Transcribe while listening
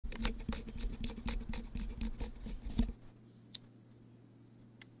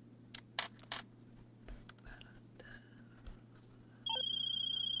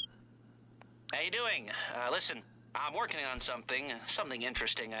How you doing? Listen, I'm working on something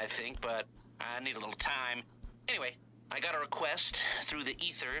interesting, I think, but I need a little time. Anyway, I got a request through the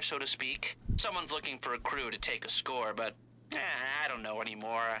ether, so to speak. Someone's looking for a crew to take a score, but I don't know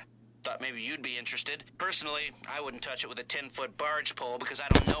anymore. Thought maybe you'd be interested. Personally, I wouldn't touch it with a 10-foot barge pole because I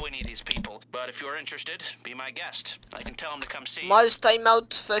don't know any of these people. But if you're interested, be my guest. I can tell them to come see you. Must time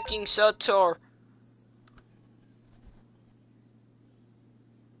out fucking Sator.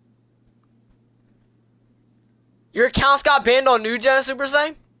 Your accounts got banned on New Gen Super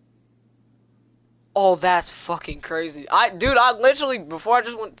Saiyan? Oh, that's fucking crazy. Dude, I literally, before I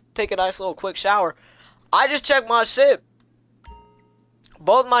just went to take a nice little quick shower, I just checked my shit.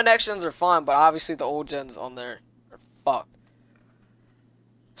 Both my next gens are fine, but obviously the old gens on there are fucked.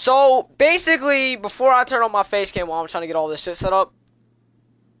 So, basically, before I turn on my face cam while I'm trying to get all this shit set up,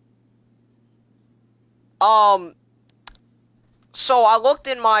 so I looked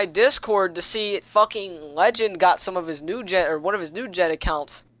in my Discord to see fucking Legend got some of his new gen, or one of his new gen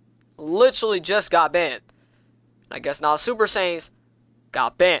accounts literally just got banned. I guess now Super Saiyans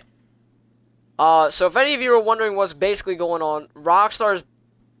got banned. So if any of you are wondering what's basically going on, Rockstar's,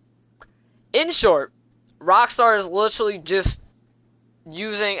 in short, Rockstar is literally just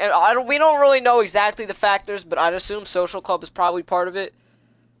using, and we don't really know exactly the factors, but I'd assume Social Club is probably part of it,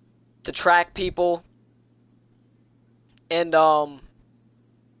 to track people, and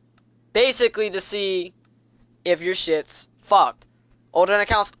basically to see if your shit's fucked. Old gen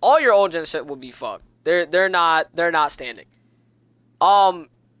accounts, all your old gen shit will be fucked. They're not standing. But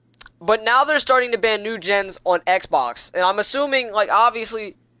now they're starting to ban new gens on Xbox, and I'm assuming, like,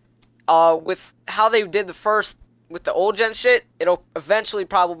 obviously, with how they did with the old gen shit, it'll eventually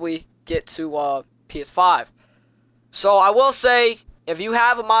probably get to PS5. So I will say, if you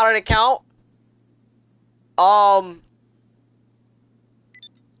have a modded account,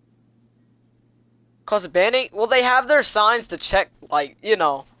 cause of banning, well, they have their signs to check, like, you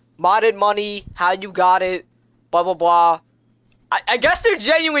know, modded money, how you got it, blah blah blah. I guess they're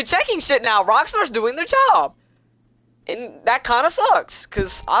genuinely checking shit now. Rockstar's doing their job. And that kind of sucks,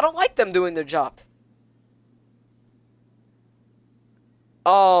 because I don't like them doing their job.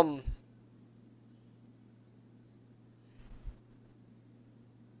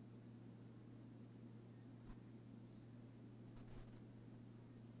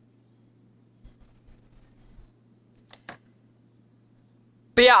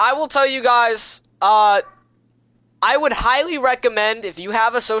 But yeah, I will tell you guys, I would highly recommend, if you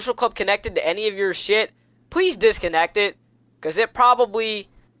have a social club connected to any of your shit, please disconnect it, because it probably,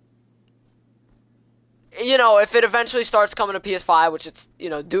 you know, if it eventually starts coming to PS5, which it's, you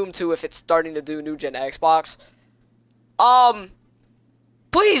know, doomed to if it's starting to do new gen Xbox,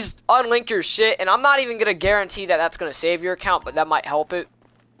 please unlink your shit, and I'm not even going to guarantee that that's going to save your account, but that might help it.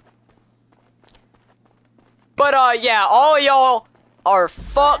 But, yeah, all of y'all are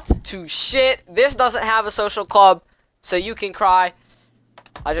fucked to shit. This doesn't have a social club, so you can cry.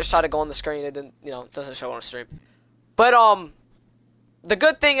 I just tried to go on the screen, it didn't, you know, it doesn't show on the stream. But, the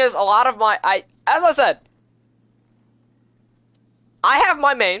good thing is, a lot of as I said, I have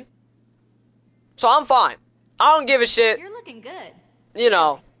my main, so I'm fine. I don't give a shit. You're looking good. You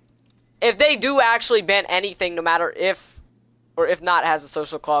know, if they do actually ban anything, no matter if or if not has a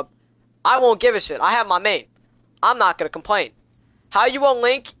social club, I won't give a shit. I have my main. I'm not gonna complain. How you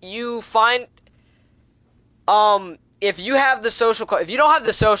unlink, you find, if you have the social club, if you don't have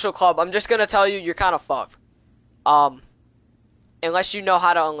the social club, I'm just gonna tell you, you're kind of fucked. Unless you know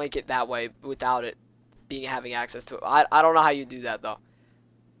how to unlink it that way without it having access to it. I don't know how you do that though.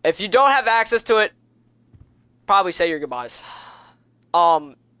 If you don't have access to it, probably say your goodbyes.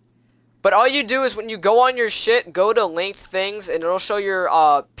 But all you do is when you go on your shit, go to linked things, and it'll show your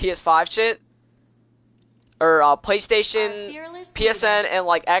PS5 shit, or PlayStation, PSN, and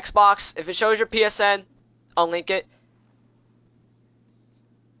like Xbox. If it shows your PSN, unlink it.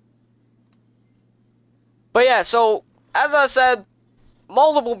 But yeah, so as I said,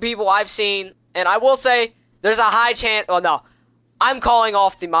 multiple people I've seen, and I will say there's a high chance. Oh no, I'm calling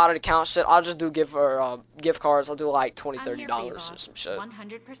off the modded account shit. I'll just do gift cards. I'll do like $20, $30 or some shit.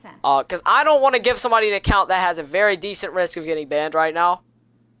 100%. Cause I don't want to give somebody an account that has a very decent risk of getting banned right now.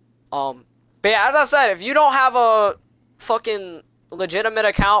 But yeah, as I said, if you don't have a fucking legitimate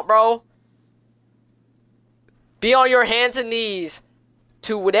account, bro, be on your hands and knees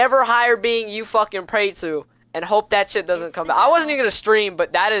to whatever higher being you fucking pray to, and hope that shit doesn't come back. I wasn't even gonna stream,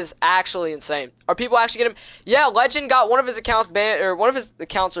 but that is actually insane. Are people actually getting? Yeah, Legend got one of his accounts banned, or one of his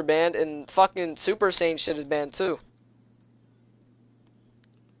accounts are banned, and fucking Super Saiyan shit is banned too.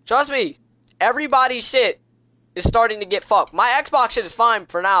 Trust me, everybody's shit is starting to get fucked. My Xbox shit is fine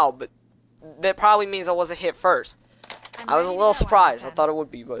for now, but that probably means I wasn't hit first. I was a little surprised. I thought it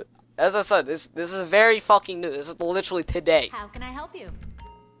would be, but as I said, this is very fucking new. This is literally today. How can I help you?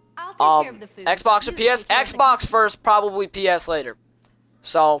 I'll take care of the food. Xbox or PS? Xbox first, probably PS later.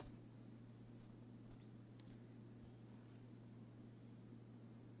 So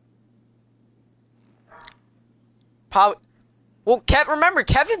probably. Well, remember,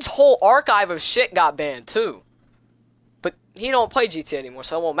 Kevin's whole archive of shit got banned too. But he don't play GTA anymore,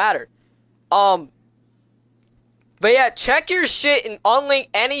 so it won't matter. But yeah, check your shit and unlink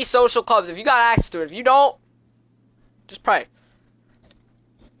any social clubs if you got access to it. If you don't, just pray.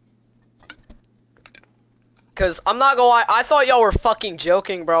 Cause I'm not gonna lie, I thought y'all were fucking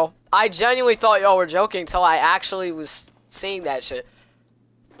joking, bro. I genuinely thought y'all were joking until I actually was seeing that shit.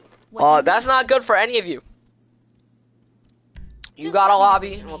 That's not good for any of you. You Just got a let me know what lobby?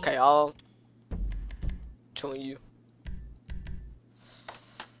 you need. Okay, I'll join you.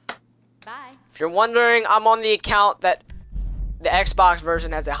 Bye. If you're wondering, I'm on the account that the Xbox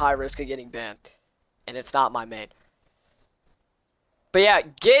version has a high risk of getting banned. And it's not my main. But yeah,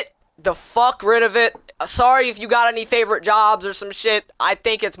 get the fuck rid of it. Sorry if you got any favorite jobs or some shit. I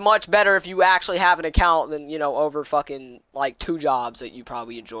think it's much better if you actually have an account than, you know, over fucking, like, 2 jobs that you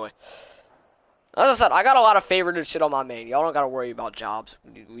probably enjoy. As I said, I got a lot of favorited shit on my main. Y'all don't gotta worry about jobs.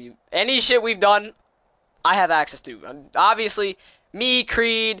 Any shit we've done, I have access to. Obviously, me,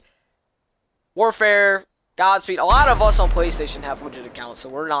 Creed, Warfare, Godspeed, a lot of us on PlayStation have legit accounts, so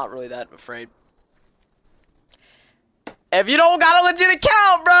we're not really that afraid. If you don't got a legit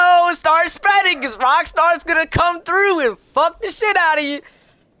account, bro, start spreading, because Rockstar's gonna come through and fuck the shit out of you.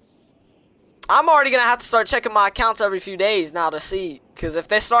 I'm already gonna have to start checking my accounts every few days now to see, because if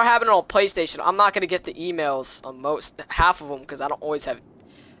they start having it on PlayStation, I'm not gonna get the emails on half of them, because I don't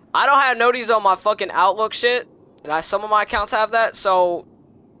have notices on my fucking Outlook shit, and some of my accounts have that, so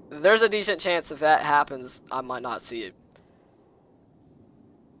there's a decent chance if that happens, I might not see it.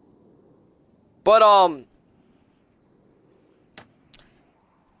 But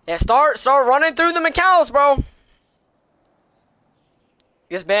yeah, start running through them accounts, bro.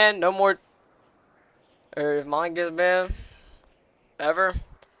 Gets banned, no more. Or if mine gets banned, ever.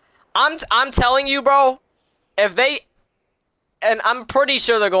 I'm telling you, bro. If they, and I'm pretty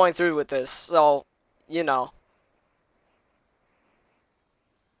sure they're going through with this, so you know.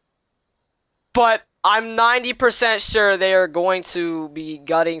 But I'm 90% sure they are going to be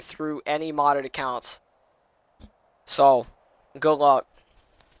gutting through any modded accounts. So, good luck.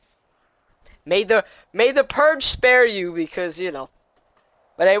 May the purge spare you, because you know.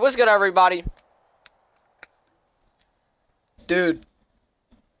 But hey, what's good, everybody? Dude,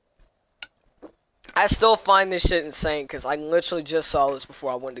 I still find this shit insane because I literally just saw this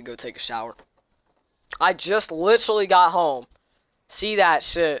before I went to go take a shower. I just literally got home, see that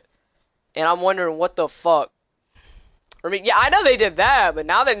shit, and I'm wondering what the fuck. I mean, yeah, I know they did that, but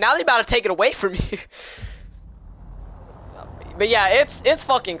now they about to take it away from you. But yeah, it's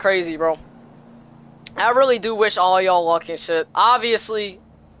fucking crazy, bro. I really do wish all y'all luck and shit. Obviously,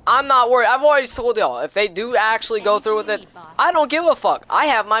 I'm not worried. I've already told y'all, if they do actually go through with it, I don't give a fuck. I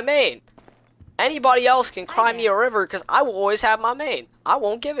have my main. Anybody else can cry me a river, because I will always have my main. I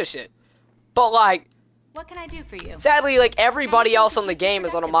won't give a shit. But, like, what can I do for you? Sadly, like, everybody else on the game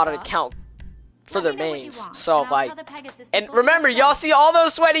is on a modded account for their mains. So, like, and remember, y'all see all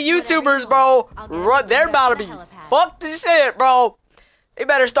those sweaty YouTubers, bro, they're about to be fucked the shit, bro. They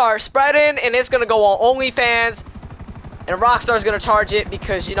better start spreading, and it's gonna go on OnlyFans. And Rockstar's gonna charge it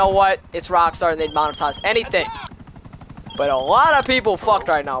because, you know what, it's Rockstar and they'd monetize anything. But a lot of people fucked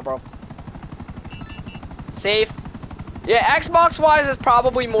right now, bro. Safe. Yeah, Xbox-wise, it's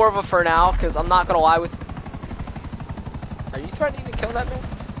probably more of a for now, because I'm not gonna lie with... Are you threatening to kill that man?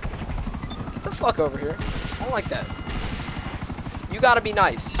 Get the fuck over here. I don't like that. You gotta be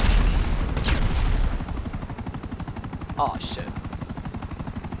nice. Oh, shit.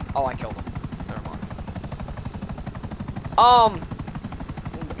 Oh, I killed him. Never mind.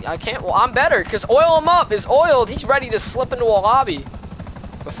 I can't. Well, I'm better because oil him up. Is oiled. He's ready to slip into a lobby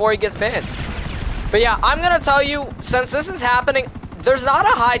before he gets banned. But yeah, I'm gonna tell you, since this is happening, there's not a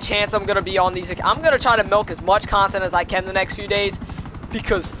high chance I'm gonna be on these. I'm gonna try to milk as much content as I can the next few days,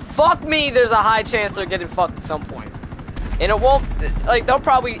 because fuck me, there's a high chance they're getting fucked at some point. And it won't, like, they'll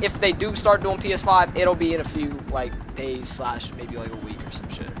probably, if they do start doing PS5, it'll be in a few, like, days / maybe like a week or some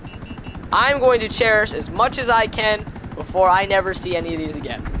shit. I'm going to cherish as much as I can before I never see any of these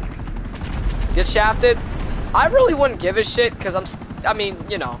again. Get shafted? I really wouldn't give a shit, because I mean,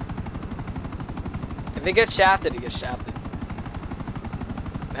 you know. If it gets shafted, it gets shafted.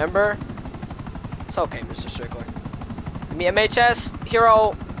 Remember? It's okay, Mr. Strickler. Me MHS,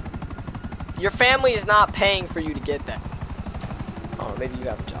 Hero, Your family is not paying for you to get that. Oh, maybe you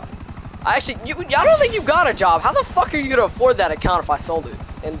have a job. Actually, I don't think you got a job. How the fuck are you gonna afford that account if I sold it?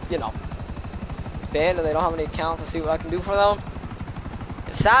 And, you know, banned and they don't have any accounts. Let's see what I can do for them.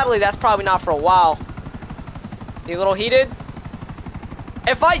 And sadly, that's probably not for a while. You a little heated?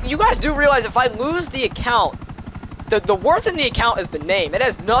 You guys do realize if I lose the account, the worth in the account is the name. It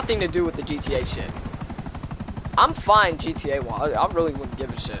has nothing to do with the GTA shit. I'm fine GTA 1. I really wouldn't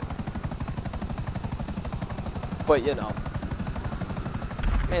give a shit. But, you know.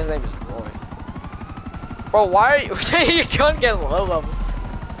 Man, his name is Roy. Bro, why are you... your gun gets low level.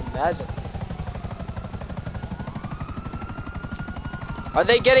 Imagine. Are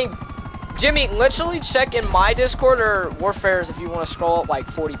they getting... Jimmy, literally check in my Discord or Warfare's if you want to scroll up like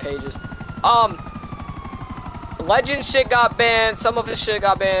 40 pages. Legend shit got banned. Some of his shit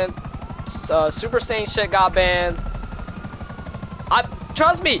got banned. Super Saiyan shit got banned.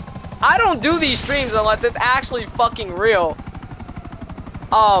 Trust me, I don't do these streams unless it's actually fucking real.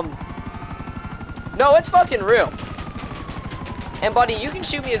 No, it's fucking real. And buddy, you can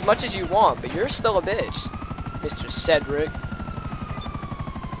shoot me as much as you want, but you're still a bitch, Mr. Cedric.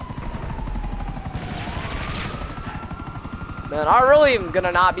 Man, I really am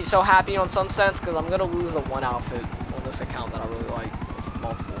gonna not be so happy on some sense because I'm gonna lose the one outfit on this account that I really like.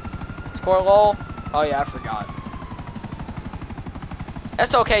 Multiple. Score lol. Oh yeah, I forgot.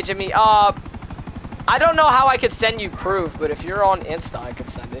 That's okay, Jimmy. I don't know how I could send you proof, but if you're on Insta, I could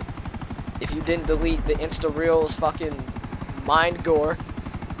send it. If you didn't delete the Insta Reels fucking mind gore.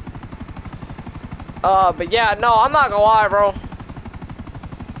 But yeah, no, I'm not gonna lie, bro.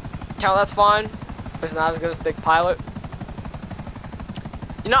 Count, that's fine. It's not as good as Thick Pilot.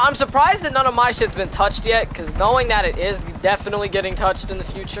 You know, I'm surprised that none of my shit's been touched yet, because knowing that it is definitely getting touched in the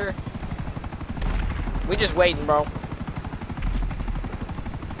future, we just waiting, bro.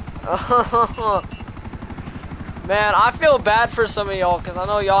 Man, I feel bad for some of y'all, because I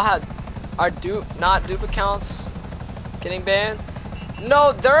know y'all are not dupe accounts getting banned.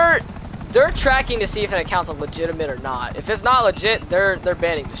 No, they're tracking to see if an account's legitimate or not. If it's not legit, they're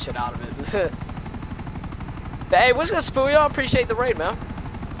banning the shit out of it. But hey, what's gonna spool y'all? Appreciate the raid, man.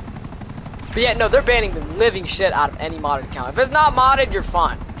 But yeah, no, they're banning the living shit out of any modded account. If it's not modded, you're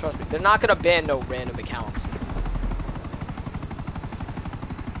fine. Trust me, they're not gonna ban no random accounts.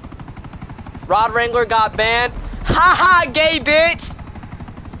 Rod Wrangler got banned. Haha, gay bitch!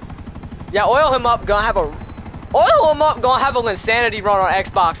 Yeah, oil him up, gonna have an insanity run on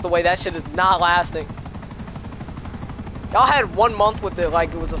Xbox the way that shit is not lasting. Y'all had 1 month with it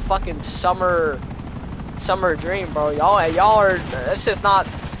like it was a fucking summer dream, bro. Y'all are, that's just not...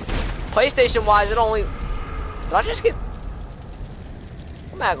 PlayStation wise, it only... Did I just get...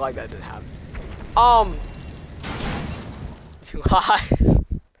 I'm acting like that didn't happen. Too high.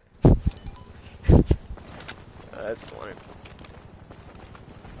 That's funny.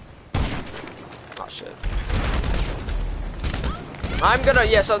 Oh shit. I'm gonna,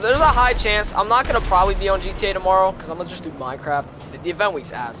 yeah, so there's a high chance. I'm not gonna probably be on GTA tomorrow, because I'm gonna just do Minecraft. The event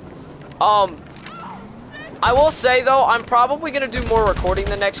week's ass. I will say though, I'm probably gonna do more recording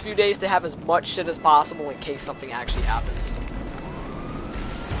the next few days to have as much shit as possible in case something actually happens.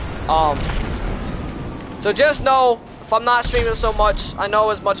 So just know, if I'm not streaming so much, I know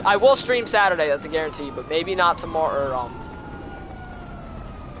as much. I will stream Saturday, that's a guarantee, but maybe not tomorrow,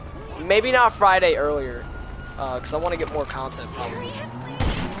 or maybe not Friday earlier, because I want to get more content probably.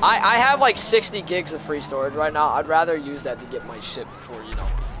 I have like 60 gigs of free storage right now. I'd rather use that to get my shit before, you know.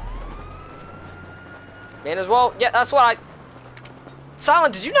 Man, as well, yeah, that's what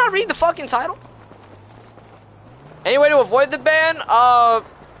Silent, did you not read the fucking title? Any way to avoid the ban?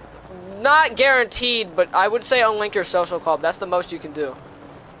 Not guaranteed, but I would say unlink your social club. That's the most you can do.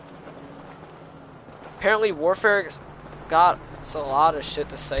 Apparently, Warfare got a lot of shit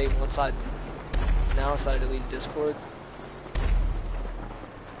to say once I deleted Discord.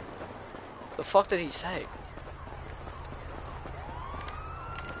 The fuck did he say?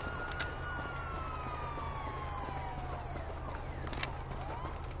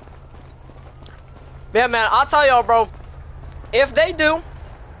 Yeah, man, I'll tell y'all, bro. If they do,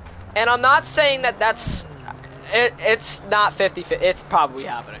 and I'm not saying that it's not 50-50, it's probably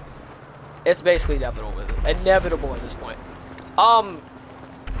happening. It's basically inevitable at this point.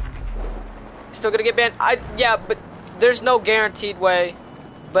 Still gonna get banned? Yeah, but there's no guaranteed way.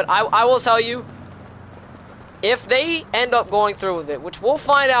 But I will tell you, if they end up going through with it, which we'll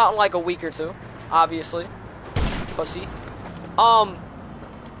find out in like a week or two, obviously, pussy.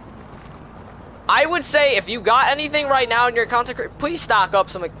 I would say if you got anything right now in your content, please stock up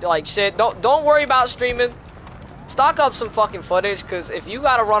some like shit. Don't worry about streaming stock up some fucking footage, because if you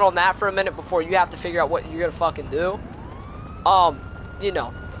gotta run on that for a minute before you have to figure out what you're gonna fucking do, you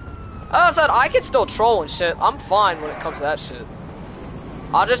know. As I said, I can still troll and shit. I'm fine when it comes to that shit.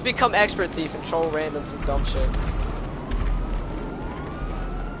 I'll just become expert thief and troll randoms and dumb shit.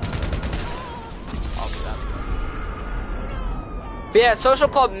 Okay, that's good. But yeah, social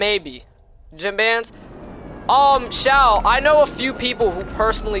club maybe. Gym bans. Shao, I know a few people who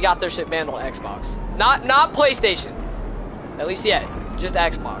personally got their shit banned on Xbox. Not PlayStation. At least yet. Just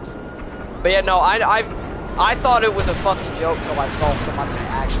Xbox. But yeah, no, I thought it was a fucking joke till I saw somebody I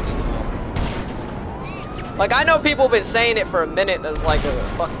actually know. Like, I know people have been saying it for a minute as like a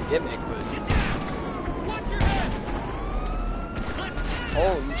fucking gimmick, but...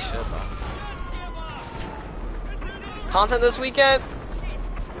 Holy shit, bro. Content this weekend?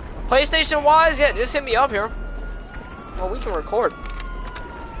 PlayStation-wise, yeah, just hit me up here. Well, we can record.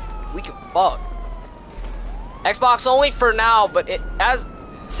 We can fuck. Xbox only for now, but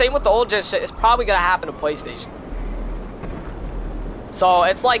same with the old gen shit, it's probably gonna happen to PlayStation. So,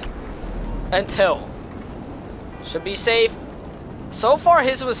 it's like, until. Should be safe. So far,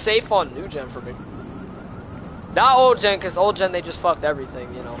 his was safe on new gen for me. Not old gen, because old gen, they just fucked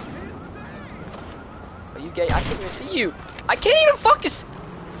everything, you know. Are you gay? I can't even see you. I can't even fucking see.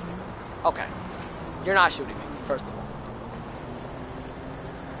 Okay. You're not shooting me, first of all.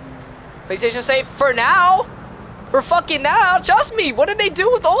 PlayStation safe for now. For fucking now. Trust me. What did they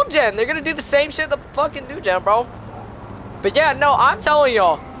do with old gen? They're gonna do the same shit the fucking new gen, bro. But yeah, no, I'm telling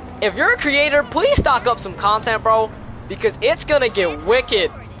y'all. If you're a creator, please stock up some content, bro. Because it's gonna get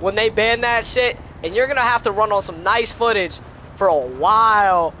wicked when they ban that shit. And you're gonna have to run on some nice footage for a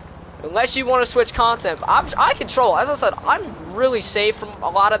while. Unless you want to switch content. I control. As I said, I'm really safe from a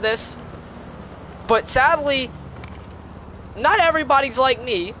lot of this. But sadly, not everybody's like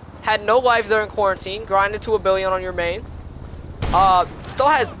me. Had no life during quarantine. Grinded to 1 billion on your main. Still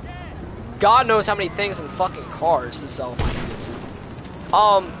has God knows how many things in fucking cars to sell.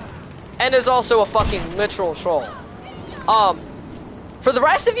 And is also a fucking literal troll. For the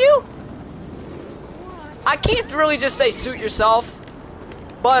rest of you, I can't really just say suit yourself,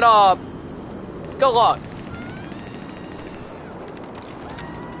 but good luck.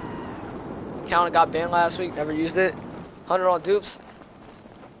 Account got banned last week, never used it. 100 on dupes.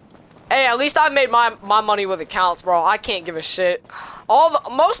 Hey, at least I made my money with accounts, bro. I can't give a shit.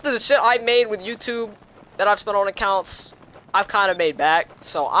 Most of the shit I made with YouTube that I've spent on accounts, I've kind of made back.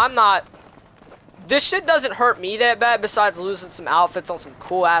 So I'm not. This shit doesn't hurt me that bad. Besides losing some outfits on some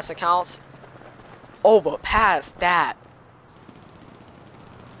cool ass accounts. Oh, but past that,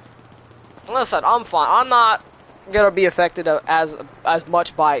 listen, I'm fine. I'm not gonna be affected as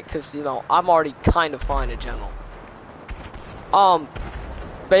much by it because you know I'm already kind of fine in general.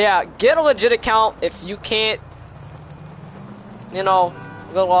 But yeah, get a legit account. If you can't, you know,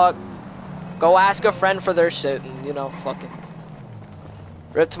 good luck. Go ask a friend for their shit and you know, fucking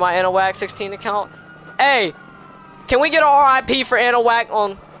rip to my Anowag 16 account. Hey, can we get a RIP for Anowag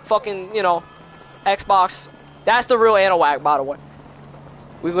on fucking, you know, Xbox? That's the real Anowag, by the way.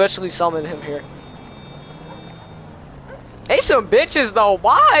 We literally summoned him here. They some bitches though.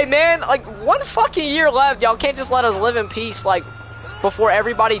 Why, man? Like 1 fucking year left. Y'all can't just let us live in peace, like before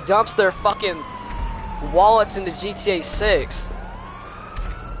everybody dumps their fucking wallets into GTA 6.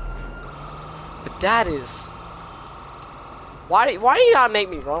 But that is. Why do you gotta make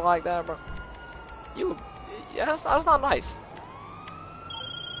me run like that, bro? That's not nice.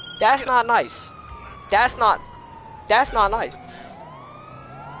 That's not nice. That's not nice.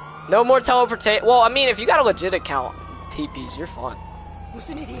 No more teleportation. Well, I mean, if you got a legit account, TPs, you're fine.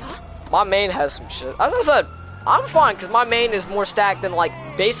 My main has some shit. As I said, I'm fine because my main is more stacked than like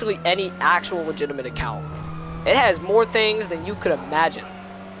basically any actual legitimate account. It has more things than you could imagine.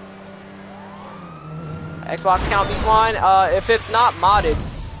 Xbox account be fine. If it's not modded,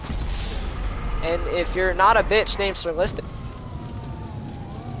 and if you're not a bitch named Sirlistic.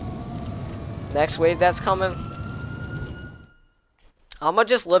 Next wave that's coming. I'ma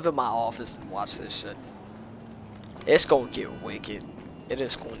just live in my office and watch this shit. It's gonna get wicked. It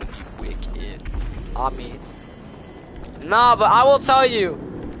is going to be wicked. I mean, nah, but I will tell you,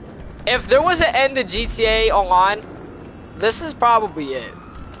 if there was an end to GTA Online, this is probably it.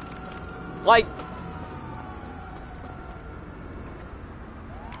 Like,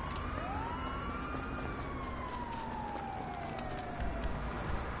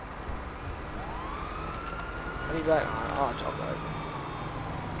 I'll be back. I'll jump back.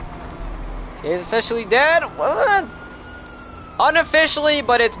 He's officially dead? What? Unofficially,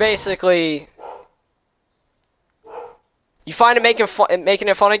 but it's basically. You find it making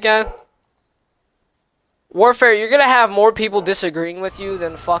it fun again? Warfare, you're gonna have more people disagreeing with you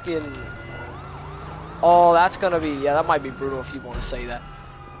than fucking... Oh, that's gonna be... Yeah, that might be brutal if you want to say that.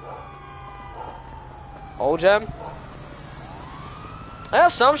 Old gem? Yeah,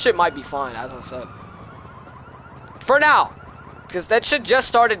 some shit might be fine, as I said. For now. Because that shit just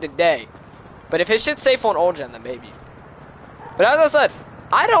started today. But if his shit's safe on old gem, then maybe. But as I said,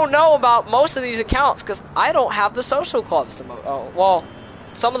 I don't know about most of these accounts because I don't have the social clubs to well,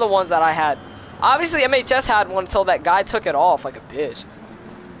 some of the ones that I had. Obviously, MHS had one until that guy took it off like a bitch.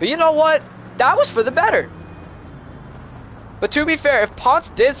 But you know what? That was for the better. But to be fair, if Ponce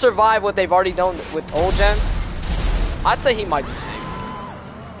did survive what they've already done with old gen, I'd say he might be safe.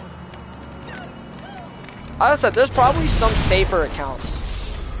 As I said, there's probably some safer accounts.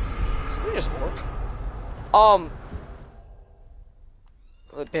 So we just work.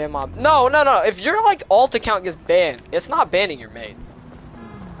 Ban mob. No. If your like alt account gets banned, it's not banning your main.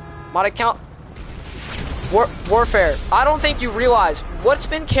 Mod account. Warfare. I don't think you realize what's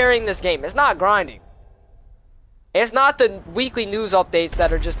been carrying this game. It's not grinding. It's not the weekly news updates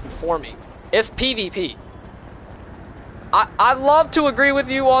that are just informing. It's PvP. I'd love to agree with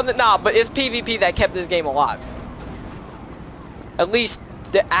you on that, but it's PvP that kept this game alive. At least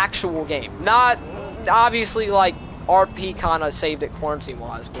the actual game. Not, obviously, like, RP kind of saved it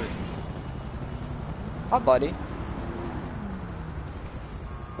quarantine-wise, but... Hi, buddy.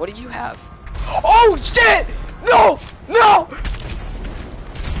 What do you have? Oh, shit! No! No!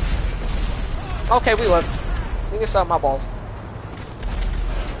 Okay, we live. We can stop my balls.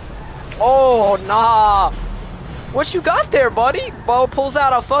 Oh, nah! What you got there, buddy? Bo pulls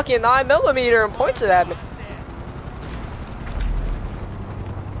out a fucking 9mm and points it at me.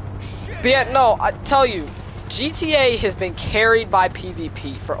 But yeah, no, I tell you, GTA has been carried by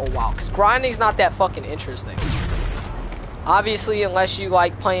PvP for a while, because grinding's not that fucking interesting. Obviously, unless you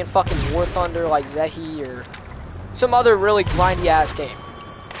like playing fucking War Thunder like Zehi or some other really grindy ass game.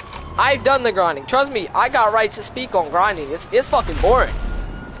 I've done the grinding. Trust me, I got rights to speak on grinding. It's fucking boring.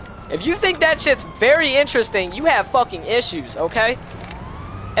 If you think that shit's very interesting, you have fucking issues, okay?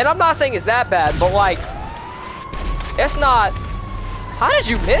 And I'm not saying it's that bad, but like, it's not... How did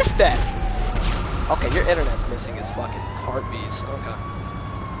you miss that? Okay, your internet's missing its fucking heartbeats. Okay.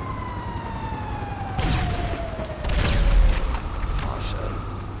 Oh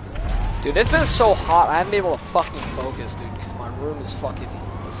shit. Dude, it's been so hot, I haven't been able to fucking focus, dude, because my room is fucking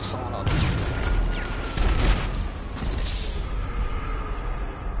sauna.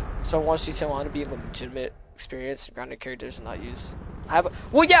 So once you want to be a legitimate experience, grounded characters and not use.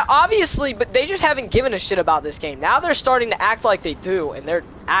 Well, yeah, obviously, but they just haven't given a shit about this game. Now they're starting to act like they do, and they're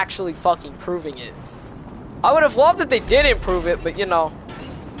actually fucking proving it. I would have loved if they did improve it, but you know,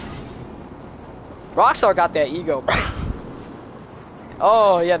 Rockstar got that ego, bro.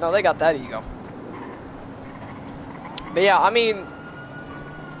 Oh yeah, no, they got that ego. But yeah, I mean,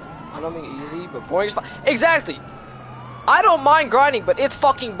 I don't mean easy, but boring is fine. Exactly. I don't mind grinding, but it's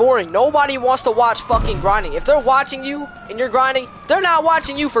fucking boring. Nobody wants to watch fucking grinding. If they're watching you and you're grinding, they're not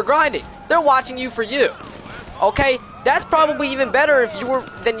watching you for grinding. They're watching you for you. Okay? That's probably even better if you were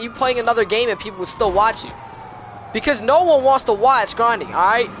than you playing another game and people would still watch you. Because no one wants to watch grinding,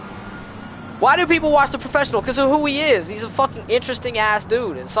 alright? Why do people watch the professional? Because of who he is. He's a fucking interesting ass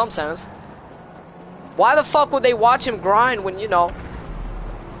dude in some sense. Why the fuck would they watch him grind when, you know,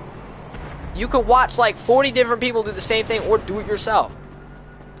 you could watch like 40 different people do the same thing or do it yourself.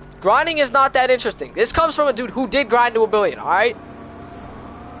 Grinding is not that interesting. This comes from a dude who did grind to 1 billion, alright?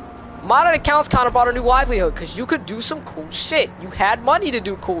 Modded accounts kind of brought a new livelihood because you could do some cool shit. You had money to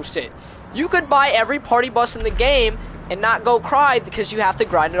do cool shit. You could buy every party bus in the game and not go cry because you have to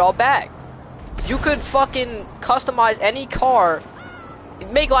grind it all back. You could fucking customize any car,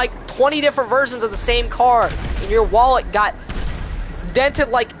 make like 20 different versions of the same car, and your wallet got dented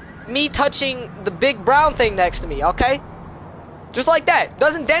like me touching the big brown thing next to me, okay? Just like that.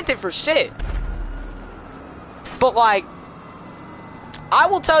 Doesn't dent it for shit. But like, I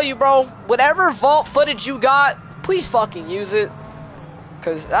will tell you, bro, whatever vault footage you got, please fucking use it.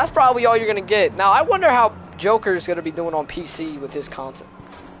 Because that's probably all you're going to get. Now, I wonder how Joker's going to be doing on PC with his content.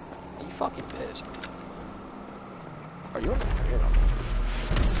 You fucking bitch. Are you on the computer?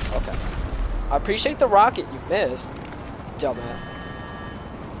 Okay. I appreciate the rocket you missed. Dumbass.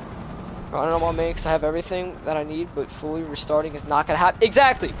 I don't know what I mean, because I have everything that I need, but fully restarting is not going to happen.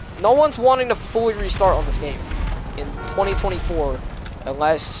 Exactly! No one's wanting to fully restart on this game in 2024,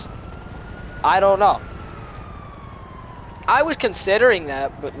 unless, I don't know. I was considering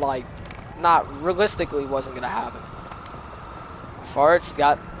that, but like, not realistically wasn't going to happen. Farts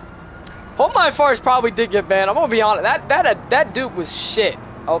got... Hold My Farts probably did get banned, I'm going to be honest. That dude was shit,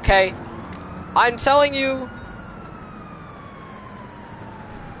 okay? I'm telling you,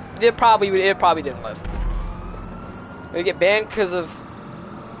 it probably didn't live. Did it get banned because of?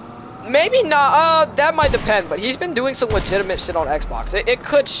 Maybe not. That might depend. But he's been doing some legitimate shit on Xbox. It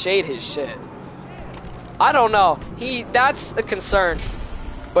could shade his shit. I don't know. That's a concern.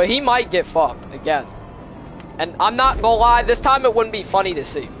 But he might get fucked again. And I'm not gonna lie, this time it wouldn't be funny to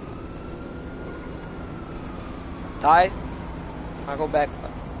see. Die. I go back.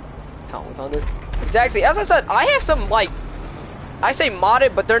 Count with 100. Exactly. As I said, I have some, like, I say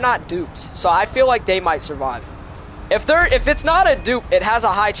modded, but they're not dupes. So I feel like they might survive. If it's not a dupe, it has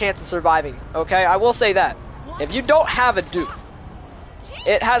a high chance of surviving. Okay? I will say that. If you don't have a dupe,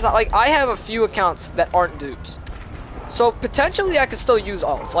 it has, like, I have a few accounts that aren't dupes. So potentially I could still use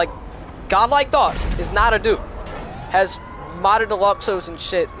alts. Like, Godlike Thoughts is not a dupe. Has modded Deluxos and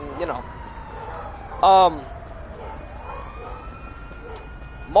shit, and, you know.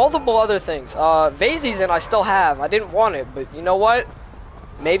 Multiple other things. Vaseason I still have. I didn't want it, but you know what?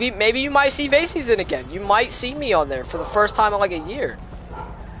 Maybe you might see Vaseason again. You might see me on there for the first time in like a year.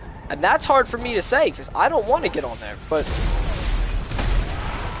 And that's hard for me to say, because I don't want to get on there. But,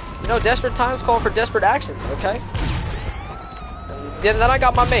 you know, desperate times call for desperate actions, okay? And then I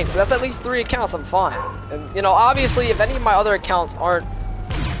got my main, so that's at least 3 accounts, I'm fine. And, you know, obviously, if any of my other accounts aren't...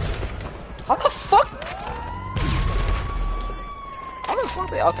 How the fuck? How the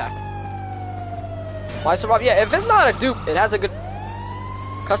fuck? Okay. Why survive? Yeah, if it's not a dupe, it has a good...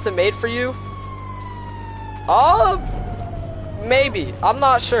 Custom made for you? Maybe. I'm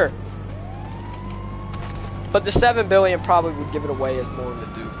not sure. But the 7 billion probably would give it away as more of a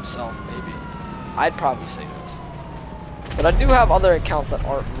dupe, so maybe. I'd probably say this. But I do have other accounts that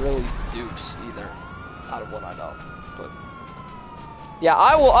aren't really dupes either, out of what I know. But yeah,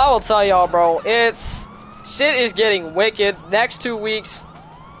 I will tell y'all, bro, shit is getting wicked. Next 2 weeks,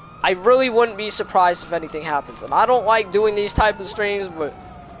 I really wouldn't be surprised if anything happens. And I don't like doing these type of streams, but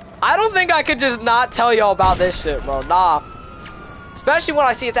I don't think I could just not tell y'all about this shit, bro. Nah. Especially when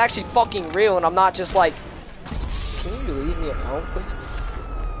I see it's actually fucking real and I'm not just like, can you leave me alone, please?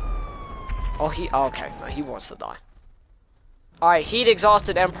 Oh, okay. No, he wants to die. Alright, Heat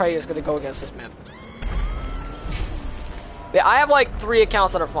Exhausted Emperor is gonna go against this man. Yeah, I have like 3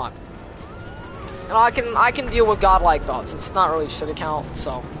 accounts that are fun. And I can deal with Godlike Thoughts. It's not really a shit account,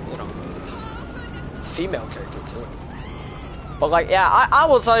 so, you know. It's a female character too. But like, yeah, I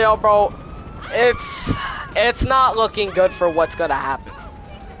will tell y'all, bro, it's not looking good for what's gonna happen.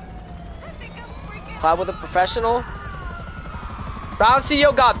 Cloud with a professional. Brown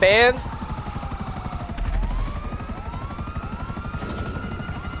CEO got banned.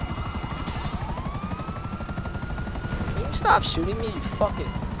 Can you stop shooting me, you fucking...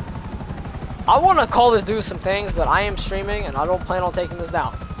 I want to call this dude some things, but I am streaming and I don't plan on taking this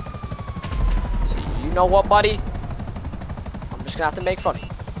down. So you know what, buddy? I'm just gonna have to make fun of you.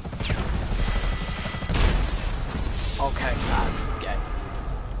 Okay, that's gay.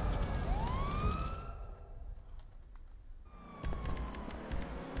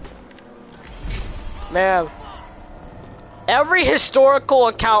 Man, every historical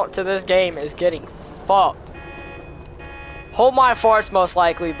account to this game is getting fucked. Hold My Farts most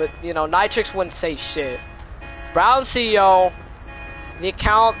likely, but you know, Nitrix wouldn't say shit. Brown CEO, the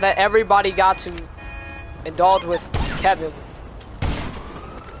account that everybody got to indulge with, Kevin.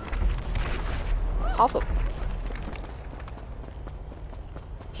 How the...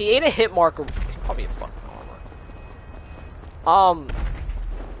 He ate a hit marker. He's probably a fucking armor.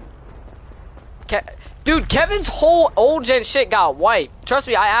 Dude, Kevin's whole old gen shit got wiped. Trust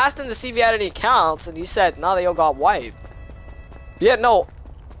me, I asked him to see if he had any accounts, and he said, no, they all got wiped. Yeah, no.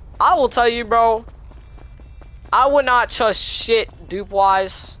 I will tell you, bro. I would not trust shit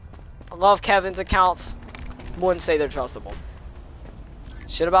dupe-wise. I love Kevin's accounts. Wouldn't say they're trustable.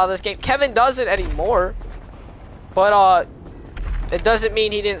 Shit about this game. Kevin doesn't anymore. But, it doesn't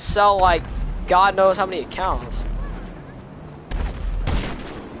mean he didn't sell, like, God knows how many accounts.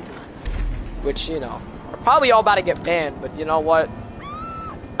 Which, you know, are probably all about to get banned, but you know what?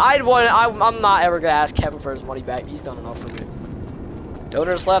 I'm not ever gonna ask Kevin for his money back. He's done enough for me.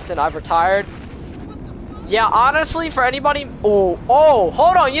 Donors left and I've retired. Yeah, honestly, for anybody... Oh,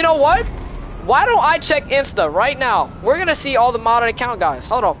 hold on, you know what? Why don't I check Insta right now? We're gonna see all the modded account guys.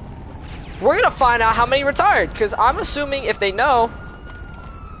 Hold on. We're gonna find out how many retired, because I'm assuming if they know...